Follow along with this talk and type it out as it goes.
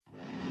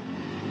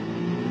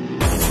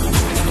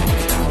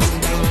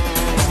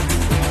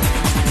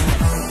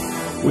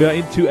We are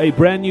into a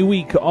brand new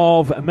week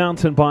of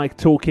Mountain Bike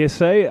Talk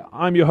SA.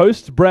 I'm your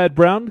host, Brad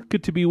Brown.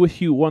 Good to be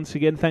with you once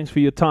again. Thanks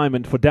for your time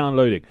and for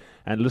downloading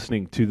and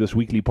listening to this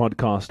weekly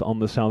podcast on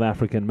the South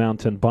African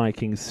mountain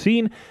biking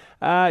scene.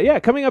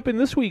 Coming up in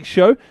this week's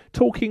show,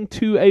 talking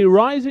to a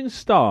rising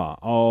star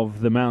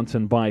of the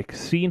mountain bike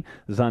scene,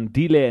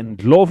 Zandile and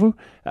Ndhlovu.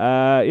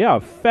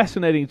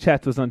 Fascinating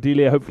chat with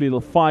Zandile. Hopefully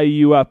it'll fire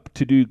you up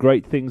to do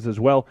great things as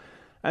well.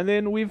 And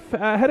then we've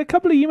had a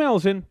couple of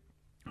emails in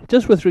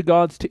just with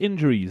regards to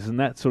injuries and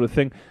that sort of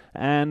thing.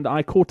 And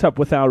I caught up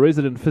with our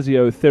resident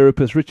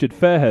physiotherapist, Richard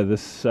Fairhair,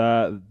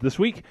 this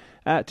week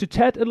to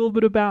chat a little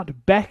bit about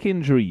back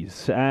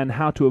injuries and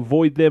how to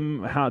avoid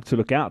them, how to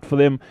look out for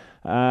them,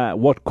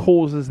 what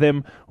causes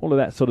them, all of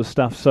that sort of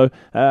stuff. So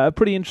a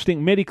pretty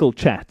interesting medical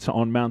chat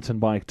on Mountain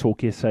Bike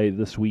Talk SA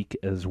this week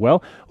as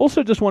well.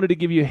 Also just wanted to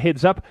give you a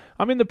heads up.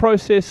 I'm in the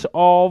process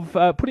of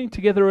putting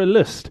together a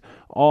list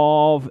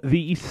of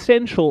the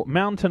essential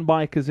mountain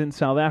bikers in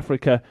South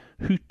Africa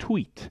who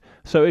tweet.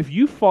 So if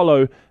you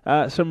follow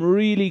some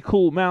really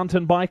cool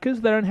mountain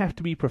bikers, they don't have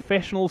to be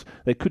professionals.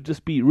 They could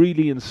just be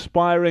really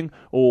inspiring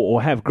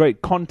or have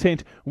great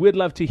content. We'd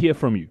love to hear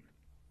from you.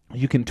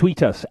 You can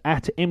tweet us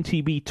at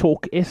MTB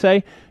Talk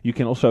SA. You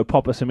can also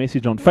pop us a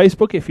message on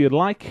Facebook if you'd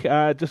like.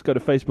 Just go to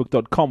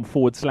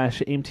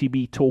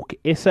facebook.com/MTB Talk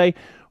SA.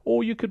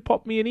 Or you could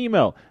pop me an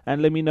email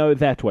and let me know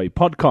that way.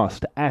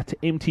 Podcast at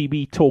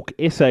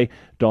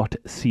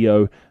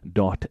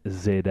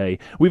mtbtalksa.co.za.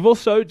 We've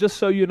also, just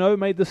so you know,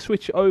 made the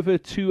switch over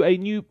to a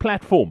new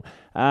platform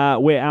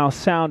where our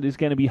sound is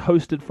going to be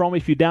hosted from.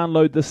 If you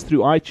download this through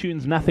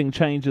iTunes, nothing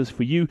changes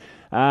for you.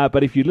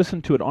 But if you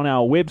listen to it on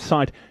our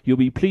website, you'll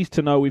be pleased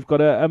to know we've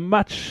got a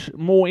much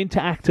more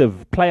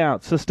interactive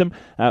playout system.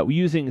 We're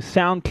using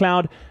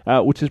SoundCloud,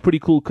 which is pretty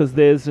cool because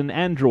there's an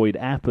Android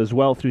app as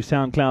well through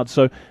SoundCloud.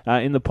 So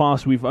in the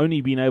past, we've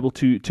only been able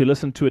to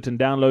listen to it and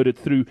download it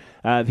through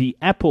the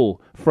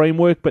Apple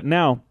framework. But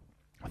now,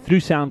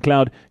 through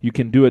SoundCloud, you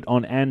can do it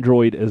on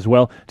Android as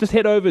well. Just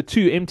head over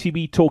to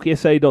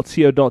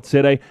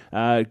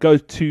mtbtalksa.co.za, go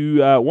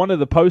to one of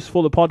the posts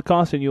for the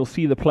podcast, and you'll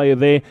see the player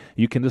there.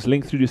 You can just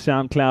link through to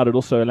SoundCloud. It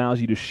also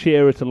allows you to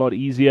share it a lot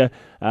easier.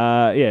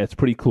 It's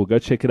pretty cool. Go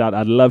check it out.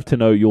 I'd love to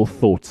know your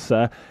thoughts.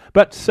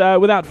 But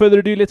without further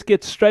ado, let's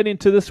get straight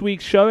into this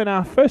week's show. And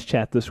our first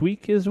chat this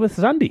week is with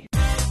Zandi.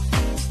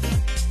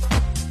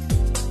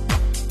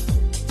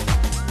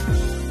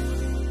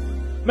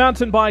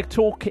 Mountain Bike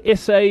Talk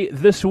SA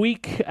this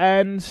week,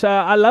 and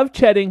I love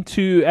chatting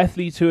to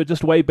athletes who are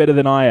just way better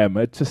than I am.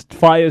 It just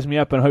fires me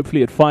up, and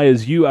hopefully it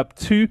fires you up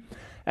too.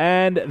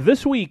 And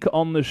this week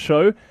on the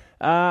show,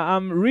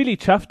 I'm really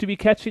chuffed to be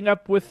catching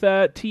up with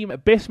team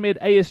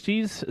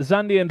Bestmed-ASG's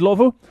Zandile and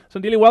Ndhlovu.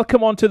 Zandile,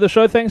 welcome onto the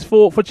show. Thanks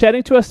for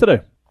chatting to us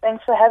today.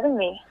 Thanks for having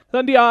me.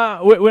 Zandi,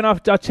 when I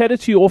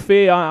chatted to you off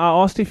air,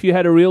 I asked if you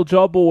had a real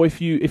job or if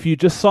you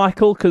just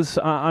cycle, because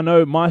I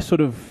know my sort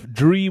of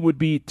dream would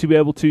be to be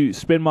able to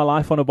spend my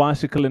life on a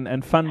bicycle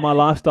and fund my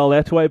lifestyle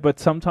that way, but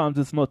sometimes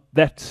it's not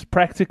that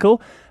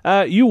practical.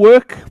 You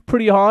work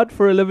pretty hard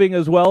for a living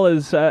as well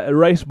as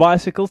race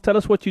bicycles. Tell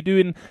us what you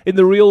do in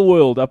the real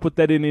world. I put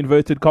that in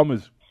inverted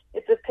commas.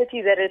 It's a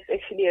pity that it's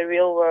actually a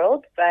real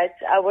world, but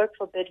I work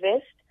for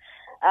Bidvest.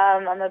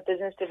 I'm a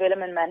business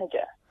development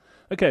manager.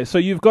 Okay, so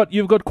you've got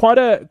quite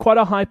a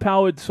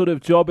high-powered sort of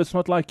job. It's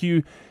not like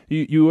you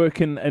work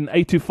in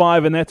 8 to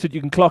 5 and that's it.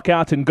 You can clock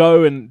out and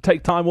go and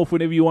take time off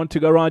whenever you want to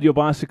go ride your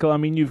bicycle. I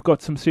mean, you've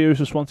got some serious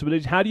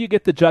responsibilities. How do you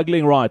get the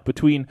juggling right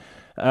between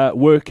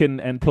work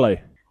and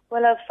play?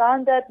 Well, I've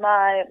found that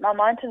my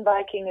mountain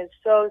biking is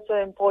so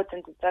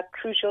important. It's like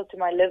crucial to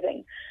my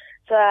living.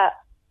 So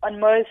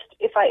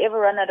if I ever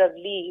run out of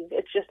leave,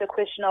 it's just a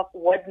question of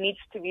what needs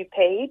to be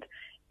paid,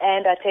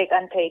 and I take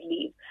unpaid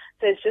leave.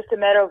 So it's just a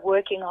matter of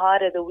working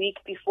harder the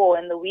week before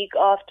and the week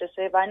after.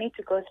 So if I need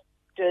to go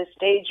to a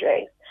stage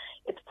race,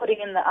 it's putting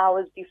in the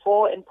hours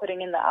before and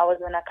putting in the hours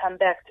when I come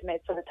back to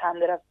make up for the time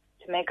that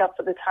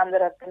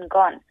I've been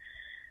gone.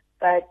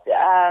 But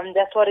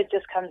that's what it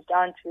just comes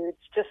down to.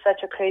 It's just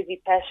such a crazy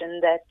passion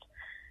that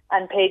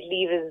unpaid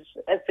leave is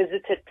a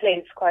visited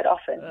place quite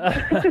often.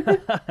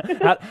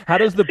 How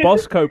does the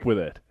boss cope with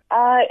it?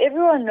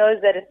 Everyone knows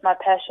that it's my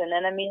passion,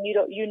 and I mean,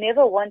 you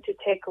never want to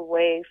take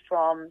away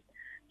from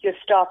your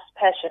staff's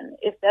passion.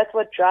 If that's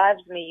what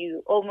drives me,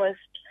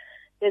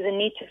 there's a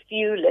need to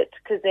fuel it,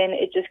 because then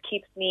it just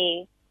keeps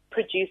me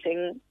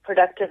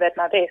productive at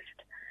my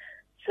best.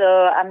 So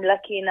I'm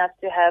lucky enough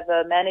to have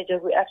a manager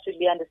who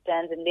absolutely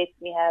understands and lets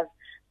me have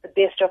the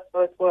best of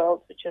both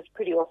worlds, which is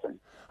pretty awesome.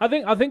 I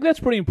think that's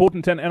pretty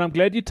important, and I'm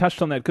glad you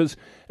touched on that, because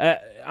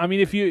I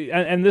mean, if you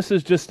and this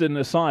is just an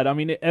aside. I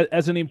mean,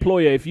 as an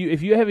employer, if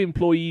you have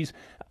employees,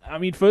 I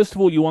mean, first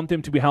of all, you want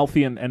them to be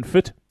healthy and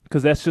fit,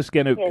 because that's just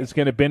it's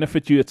going to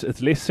benefit you.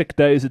 It's less sick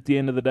days at the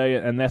end of the day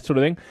and that sort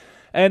of thing.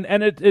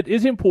 And it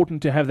is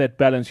important to have that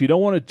balance. You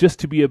don't want it just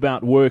to be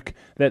about work.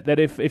 That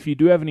if you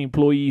do have an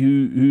employee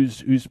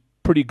who's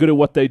pretty good at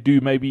what they do,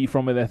 maybe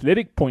from an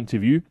athletic point of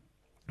view,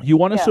 you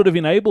want to sort of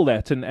enable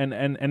that and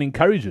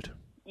encourage it.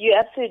 You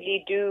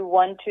absolutely do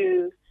want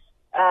to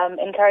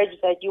encourage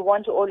that you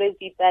want to always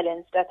be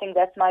balanced. I think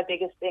that's my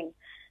biggest thing.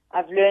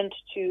 I've learned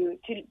to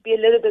be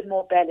a little bit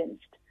more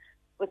balanced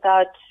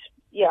without,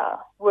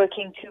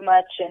 working too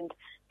much and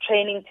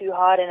training too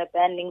hard and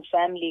abandoning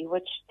family,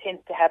 which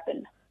tends to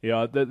happen.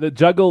 Yeah, the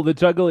juggle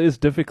is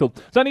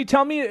difficult. Zandile,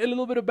 tell me a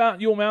little bit about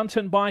your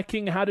mountain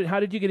biking. How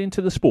did you get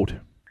into the sport?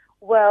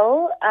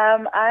 Well,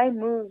 I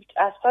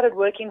started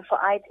working for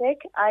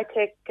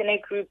iTech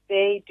Connect Group.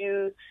 They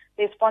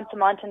sponsor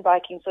mountain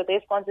biking. So they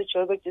sponsor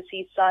Joburg to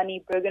see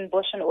Sani,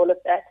 Bergenbush and all of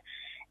that.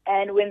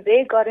 And when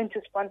they got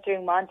into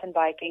sponsoring mountain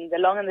biking, the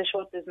long and the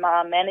short is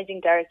my managing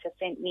director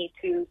sent me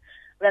to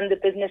run the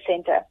business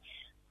center.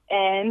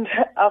 And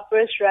our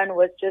first run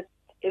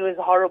it was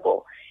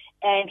horrible.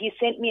 And he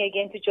sent me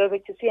again to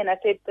Joburg to see, and I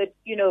said, but,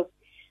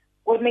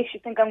 what makes you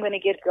think I'm going to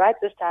get it right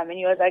this time? And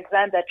he was like,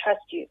 Zand, I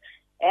trust you.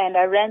 And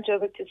I ran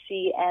Joburg to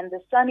see, and the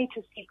Sunny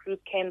to See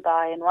group came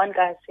by, and one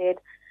guy said,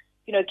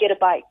 get a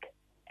bike.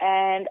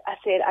 And I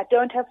said, I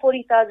don't have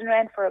 40,000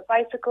 Rand for a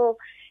bicycle.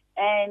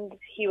 And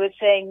he was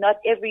saying, not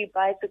every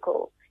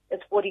bicycle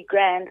is 40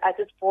 grand. I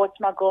just bought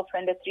my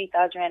girlfriend a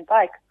 3,000 Rand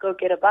bike. Go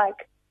get a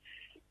bike.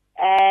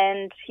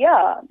 And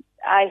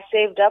I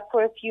saved up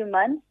for a few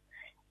months.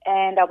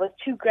 And I was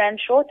 2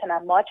 grand short, and I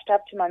marched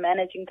up to my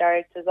managing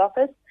director's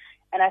office,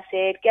 and I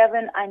said,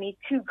 Gavin, I need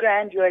 2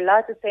 grand. You're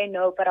allowed to say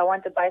no, but I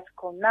want a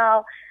bicycle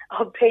now.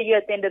 I'll pay you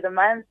at the end of the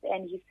month.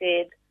 And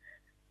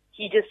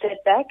he just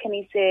sat back and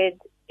he said,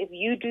 if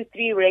you do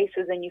 3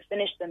 races and you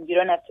finish them, you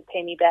don't have to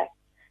pay me back.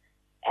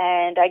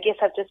 And I guess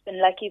I've just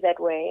been lucky that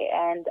way.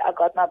 And I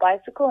got my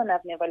bicycle and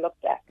I've never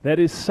looked back. That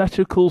is such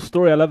a cool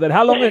story. I love that.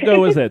 How long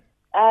ago was that?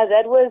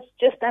 That was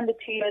just under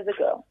 2 years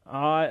ago.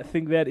 I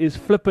think that is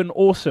flippin'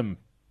 awesome.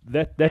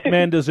 That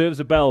man deserves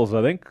the bells,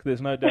 I think.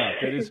 There's no doubt.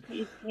 That is,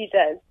 he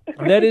does.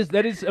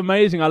 that is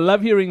amazing. I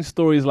love hearing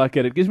stories like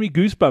that. It gives me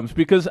goosebumps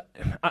because,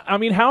 I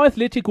mean, how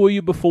athletic were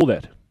you before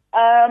that?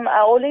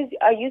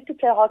 I used to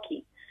play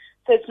hockey.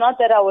 So it's not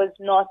that I was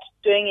not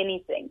doing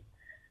anything.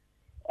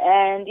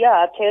 And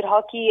I played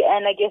hockey,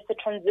 and I guess the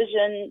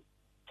transition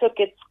took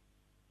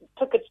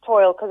its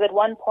toll, because at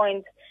one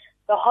point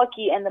the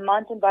hockey and the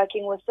mountain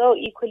biking were so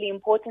equally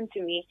important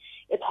to me.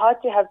 It's hard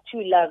to have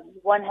 2 loves.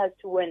 One has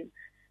to win.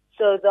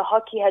 So the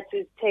hockey had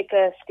to take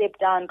a step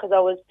down, because I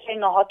was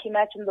playing a hockey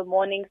match in the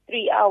morning,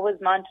 3 hours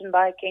mountain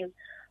biking.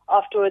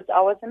 Afterwards,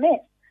 I was a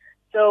mess.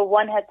 So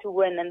one had to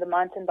win, and the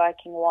mountain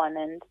biking won.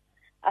 And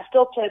I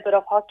still play a bit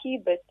of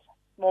hockey, but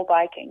more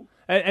biking.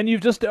 And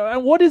you've just,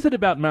 what is it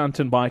about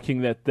mountain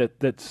biking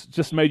that's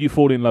just made you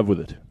fall in love with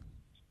it?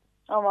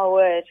 Oh my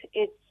word,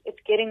 it's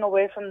getting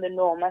away from the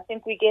norm. I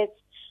think we get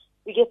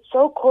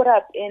so caught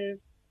up in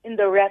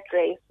the rat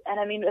race, and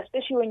I mean,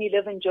 especially when you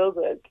live in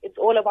Joburg, it's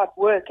all about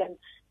work and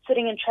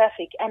sitting in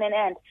traffic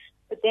and.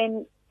 But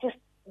then just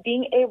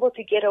being able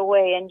to get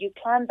away, and you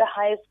climb the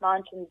highest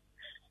mountains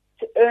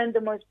to earn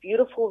the most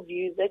beautiful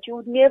views that you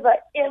would never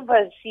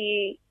ever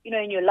see,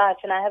 in your life.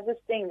 And I have this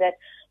thing that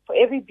for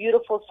every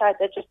beautiful sight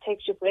that just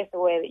takes your breath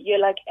away, you're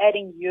like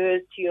adding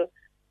years to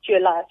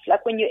your life.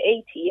 Like when you're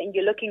 80 and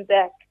you're looking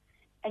back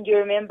and you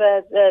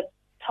remember the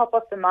top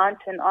of the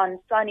mountain on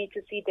Sani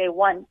to see day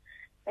 1,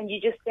 and you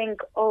just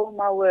think, oh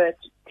my word,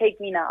 take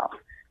me now.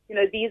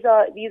 These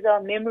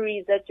are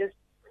memories that just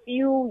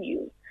fuel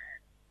you.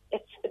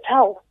 It's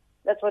hell.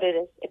 That's what it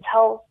is. It's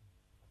hell.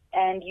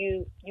 And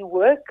you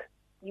work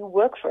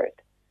for it.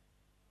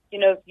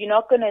 You're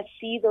not going to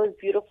see those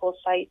beautiful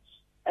sights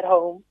at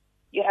home.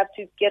 You have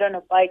to get on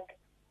a bike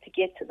to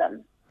get to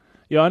them.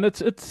 Yeah, and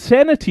it's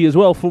sanity as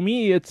well. For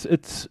me,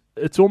 it's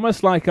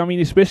almost like, I mean,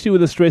 especially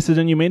with the stresses,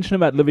 and you mentioned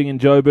about living in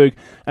Joburg,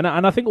 and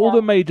I think all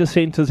the major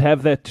centres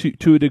have that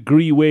to a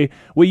degree where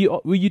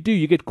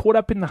you get caught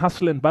up in the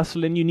hustle and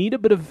bustle, and you need a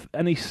bit of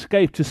an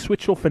escape to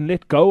switch off and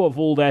let go of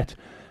all that.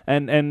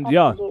 And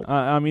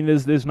I mean,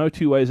 there's no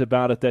 2 ways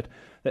about it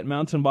that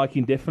mountain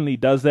biking definitely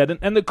does that.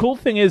 And the cool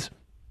thing is,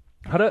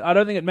 I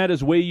don't think it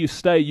matters where you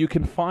stay. You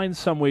can find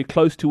somewhere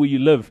close to where you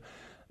live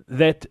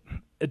that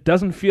it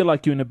doesn't feel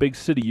like you're in a big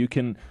city. You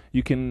can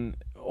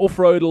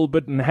off-road a little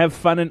bit and have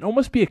fun and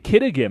almost be a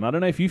kid again. I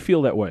don't know if you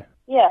feel that way.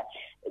 Yeah,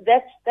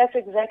 that's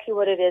exactly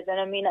what it is. And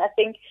I mean, I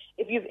think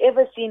if you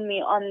ever see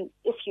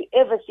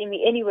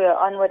me anywhere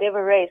on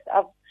whatever race,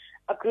 I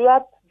grew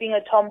up being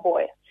a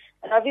tomboy.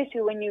 And obviously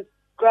when you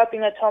grow up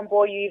being a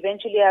tomboy, you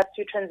eventually have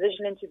to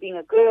transition into being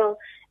a girl.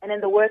 And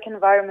in the work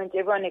environment,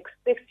 everyone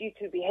expects you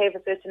to behave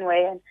a certain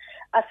way. And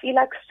I feel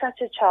like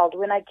such a child.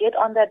 When I get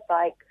on that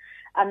bike,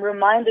 I'm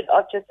reminded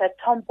of just that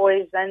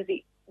tomboy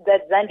Zandile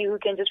who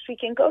can just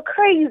freaking go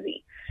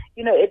crazy.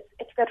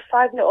 It's that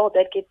 5-year-old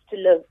that gets to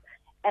live.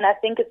 And I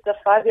think it's the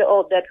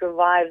 5-year-old that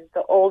revives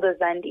the older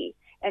Zandile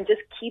and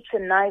just keeps a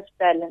nice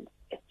balance.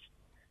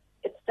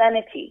 It's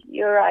sanity.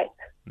 You're right.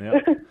 Yeah.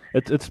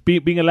 It's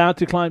being allowed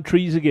to climb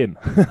trees again.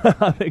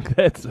 I think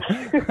that's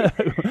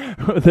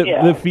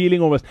the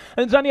feeling almost.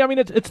 And Zandile, I mean,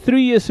 it's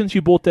 3 years since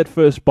you bought that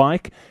first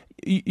bike.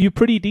 You're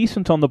pretty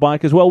decent on the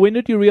bike as well. When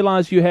did you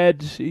realize you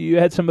had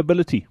some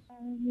ability?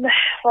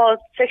 Well,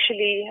 it's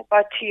actually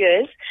about 2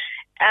 years.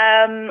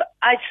 I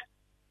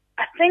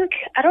I think,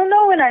 I don't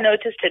know when I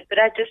noticed it, but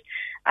I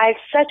have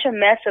such a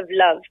massive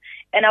love.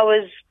 And I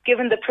was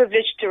given the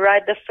privilege to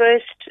ride the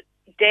first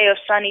day of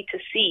Sunny to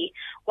Sea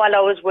while I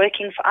was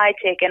working for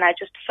iTech, and I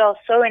just fell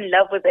so in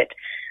love with it.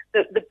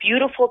 The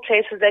beautiful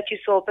places that you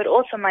saw, but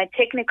also my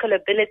technical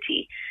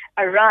ability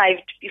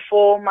arrived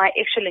before my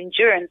actual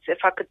endurance, if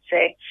I could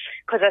say,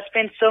 because I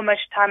spent so much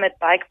time at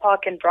Bike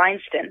Park in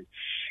Bryanston.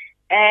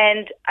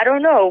 And I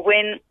don't know,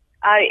 when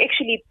I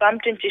actually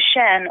bumped into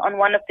Shan on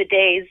one of the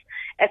days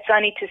at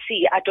Sunny to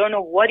Sea, I don't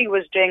know what he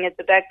was doing at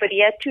the back, but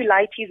he had two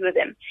lighties with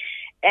him.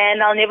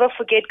 And I'll never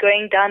forget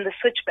going down the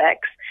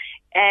switchbacks,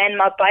 and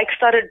my bike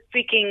started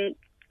freaking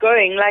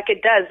going like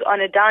it does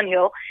on a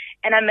downhill,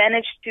 and I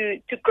managed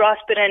to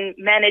grasp it and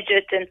manage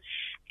it, and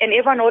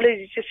everyone always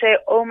used to say,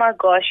 oh my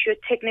gosh, your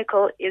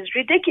technical is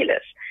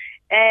ridiculous.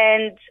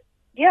 And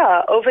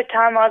yeah, over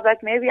time I was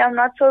like, maybe I'm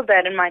not so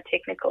bad in my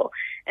technical.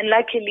 And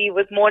luckily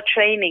with more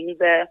training,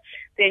 the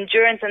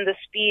endurance and the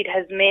speed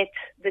has met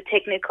the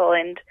technical,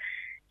 and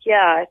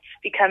yeah, it's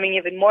becoming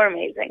even more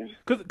amazing.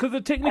 Because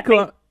the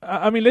technical,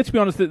 I mean, let's be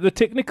honest, the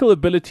technical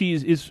ability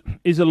is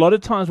a lot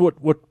of times what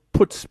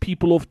puts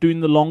people off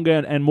doing the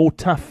longer and more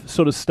tough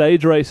sort of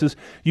stage races.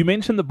 You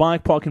mentioned the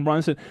Bike Park in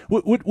Bryanston.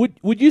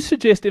 Would you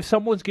suggest, if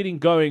someone's getting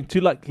going, to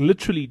like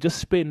literally just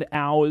spend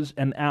hours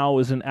and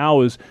hours and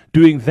hours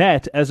doing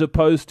that, as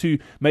opposed to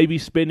maybe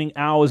spending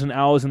hours and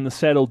hours in the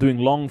saddle doing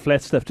long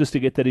flat stuff just to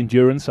get that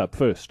endurance up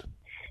first?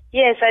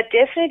 Yes, I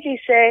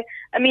definitely say,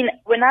 I mean,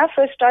 when I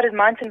first started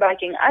mountain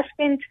biking, I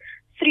spent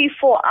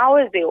 3-4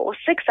 hours there, or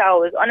 6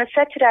 hours. On a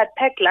Saturday, I'd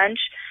pack lunch,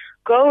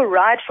 go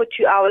ride for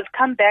 2 hours,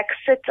 come back,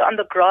 sit on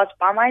the grass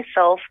by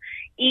myself,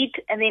 eat,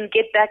 and then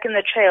get back in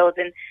the trails.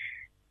 And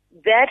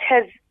that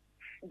has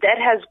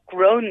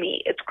grown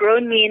me. It's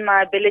grown me in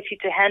my ability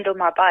to handle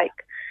my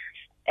bike.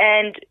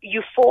 And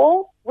you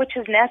fall, which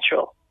is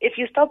natural. If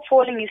you stop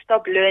falling, you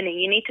stop learning.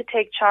 You need to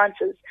take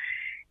chances.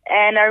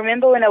 And I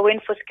remember when I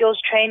went for skills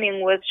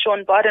training with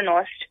Sean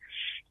Bodenhorst,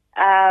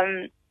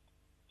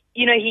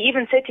 you know, he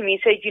even said to me,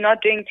 he said, you're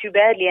not doing too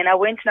badly. And I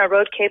went and I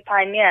rode Cape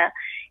Pioneer.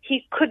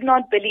 He could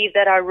not believe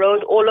that I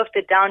rode all of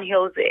the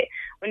downhills there.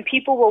 When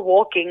people were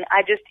walking,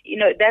 I just, you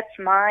know, that's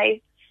my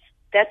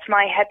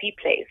happy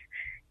place.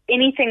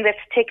 Anything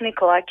that's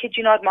technical, I kid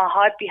you not, my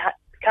heart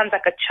becomes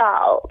like a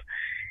child.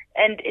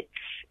 And it's,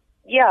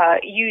 yeah,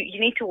 you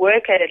need to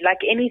work at it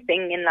like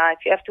anything in life.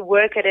 You have to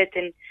work at it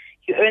and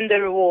you earn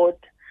the reward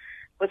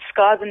with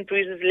scars and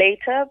bruises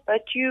later,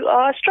 but you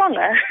are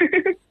stronger.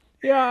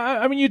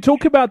 Yeah, I mean, you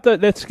talk about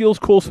that skills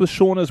course with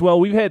Sean as well.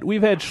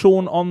 We've had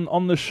Sean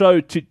on the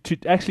show to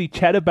actually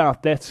chat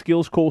about that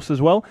skills course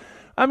as well.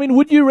 I mean,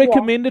 would you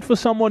recommend it for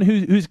someone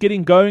who's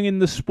getting going in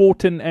the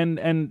sport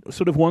and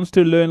sort of wants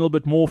to learn a little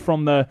bit more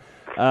from the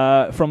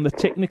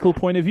technical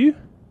point of view?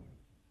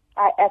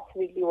 I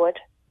absolutely would.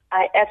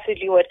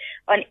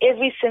 On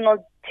every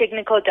single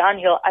technical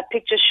downhill, I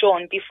picture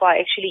Sean before I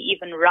actually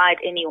even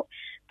ride any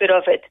bit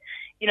of it.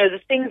 You know, the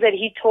things that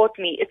he taught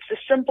me, it's the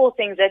simple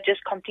things that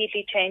just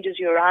completely changes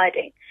your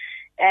riding.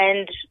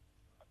 And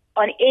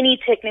on any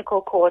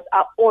technical course,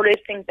 I always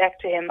think back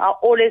to him. I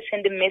always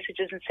send him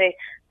messages and say,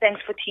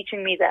 thanks for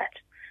teaching me that.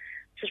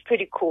 Which is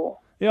pretty cool.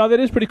 Yeah,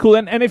 that is pretty cool.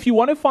 And if you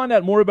want to find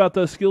out more about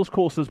those skills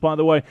courses, by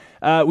the way,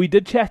 we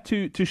did chat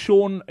to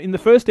Sean in the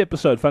first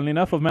episode, funnily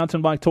enough, of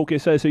Mountain Bike Talk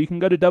SA. So you can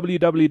go to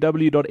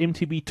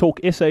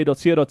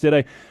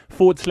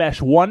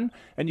www.mtbtalksa.co.za/1,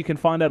 and you can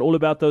find out all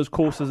about those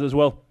courses as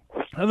well.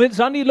 And then,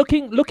 Zandile,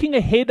 looking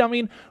ahead, I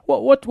mean,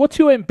 what's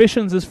your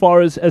ambitions as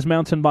far as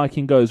mountain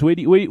biking goes? Where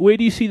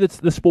do you see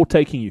the sport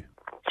taking you?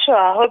 Sure,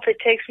 I hope it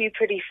takes me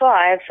pretty far.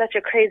 I have such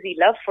a crazy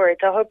love for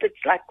it. I hope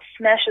it's like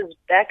smashes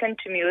back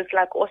into me with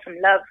like awesome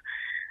love.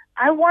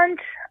 I want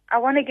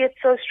to get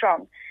so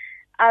strong.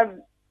 I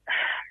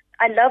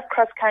love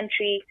cross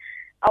country.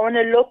 I want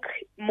to look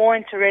more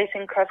into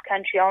racing cross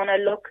country. I want to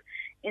look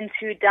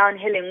into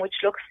downhilling,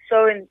 which looks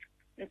so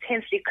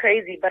intensely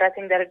crazy, but I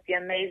think that would be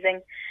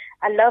amazing.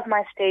 I love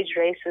my stage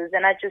races,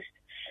 and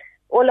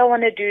all I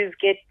want to do is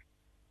get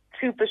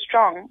super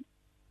strong.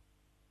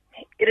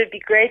 It would be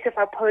great if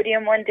I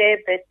podium one day,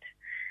 but,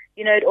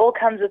 you know, it all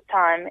comes with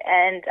time,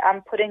 and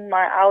I'm putting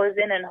my hours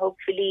in, and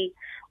hopefully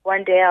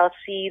one day I'll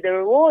see the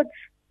rewards.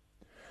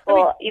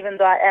 Even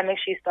though I am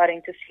actually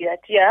starting to see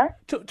that, yeah.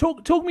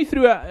 Talk me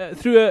through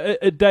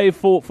a day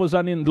for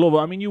Zandile and Ndhlovu.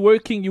 I mean, you're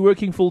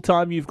working full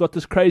time. You've got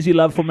this crazy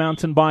love for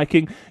mountain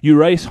biking. You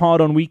race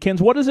hard on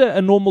weekends. What does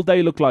a normal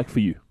day look like for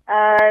you?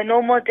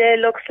 Normal day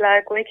looks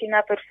like waking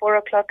up at 4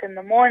 o'clock in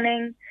the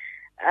morning,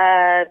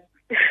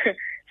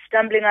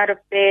 stumbling out of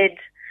bed,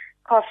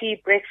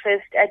 coffee,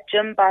 breakfast, at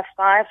gym by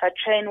 5. I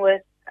train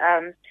with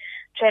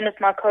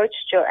my coach,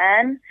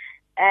 Joanne,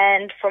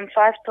 and from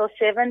 5 till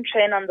 7,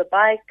 train on the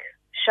bike,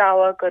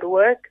 shower, go to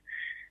work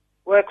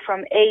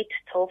from 8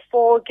 till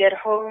 4, get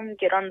home,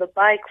 get on the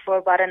bike for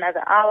about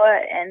another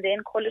hour, and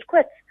then call it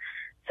quits.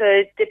 So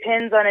it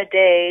depends on a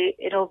day.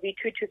 It'll be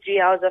 2 to 3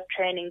 hours of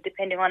training,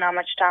 depending on how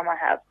much time I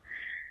have.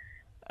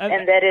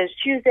 And that is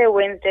Tuesday,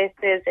 Wednesday,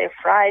 Thursday,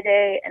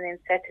 Friday, and then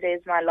Saturday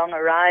is my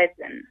longer rides,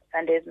 and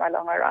Sunday is my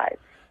longer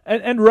rides.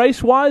 And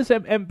race-wise,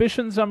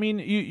 ambitions. I mean,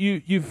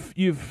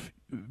 you've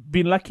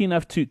been lucky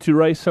enough to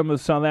race some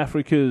of South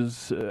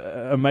Africa's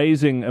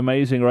amazing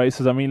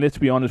races. I mean, let's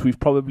be honest, we've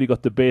probably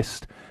got the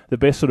best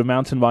sort of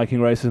mountain biking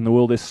races in the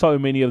world. There's so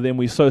many of them.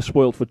 We're so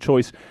spoiled for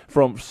choice,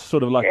 from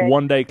sort of like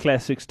one-day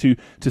classics to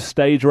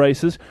stage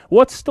races.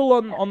 What's still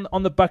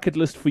on the bucket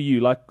list for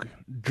you? Like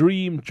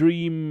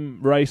dream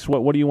race.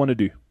 What do you want to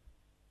do?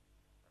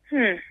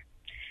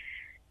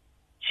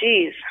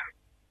 Jeez.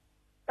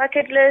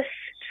 Bucket list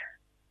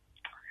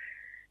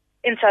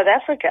in South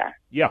Africa.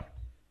 Yeah.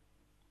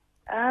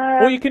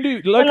 Or you can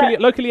do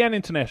locally and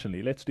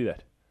internationally. Let's do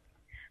that.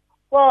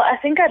 Well, I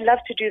think I'd love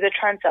to do the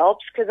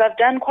Transalps because I've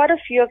done quite a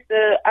few of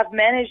I've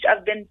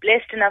been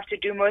blessed enough to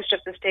do most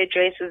of the stage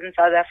races in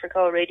South Africa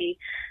already.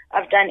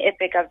 I've done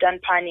Epic, I've done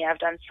Pioneer, I've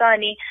done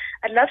Sani.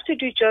 I'd love to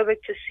do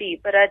Joburg to see,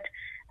 but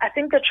I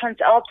think the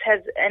Transalps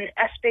has an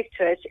aspect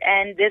to it.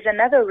 And there's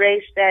another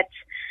race that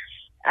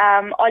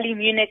Ollie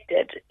Munich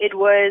did. It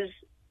was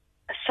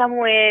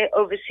somewhere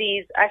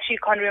overseas. I actually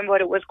can't remember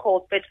what it was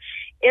called, but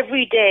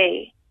every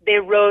day they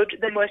rode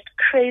the most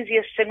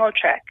craziest single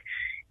track.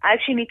 I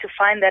actually need to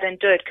find that and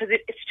do it because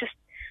it's just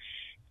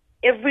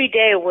every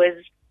day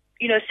was,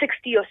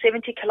 60 or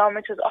 70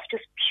 kilometers of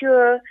just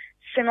pure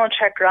single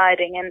track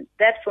riding. And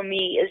that for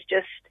me is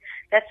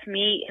that's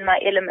me in my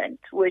element,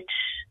 which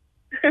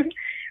would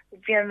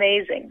be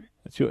amazing.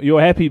 It's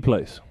your happy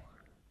place.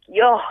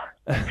 Your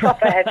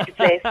proper happy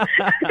place.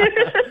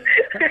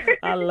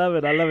 I love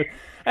it.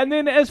 And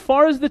then as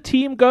far as the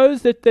team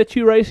goes that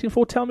you're racing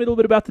for, tell me a little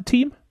bit about the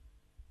team.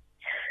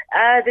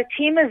 The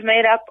team is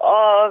made up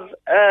of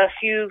a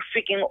few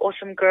freaking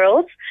awesome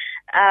girls.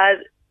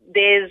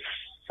 There's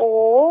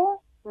 4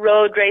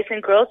 road racing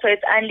girls, so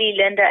it's Ndhlovu,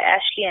 Linda,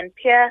 Ashley, and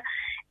Pierre.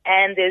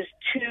 And there's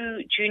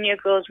 2 junior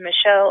girls,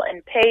 Michelle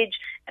and Paige,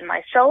 and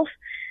myself.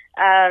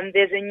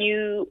 There's a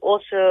new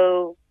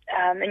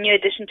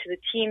addition to the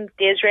team,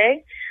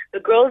 Desiree. The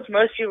girls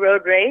mostly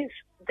road race.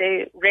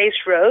 They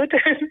race road,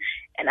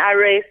 and I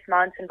race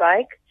mountain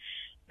bike.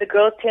 The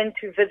girls tend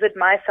to visit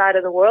my side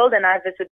of the world, and I visit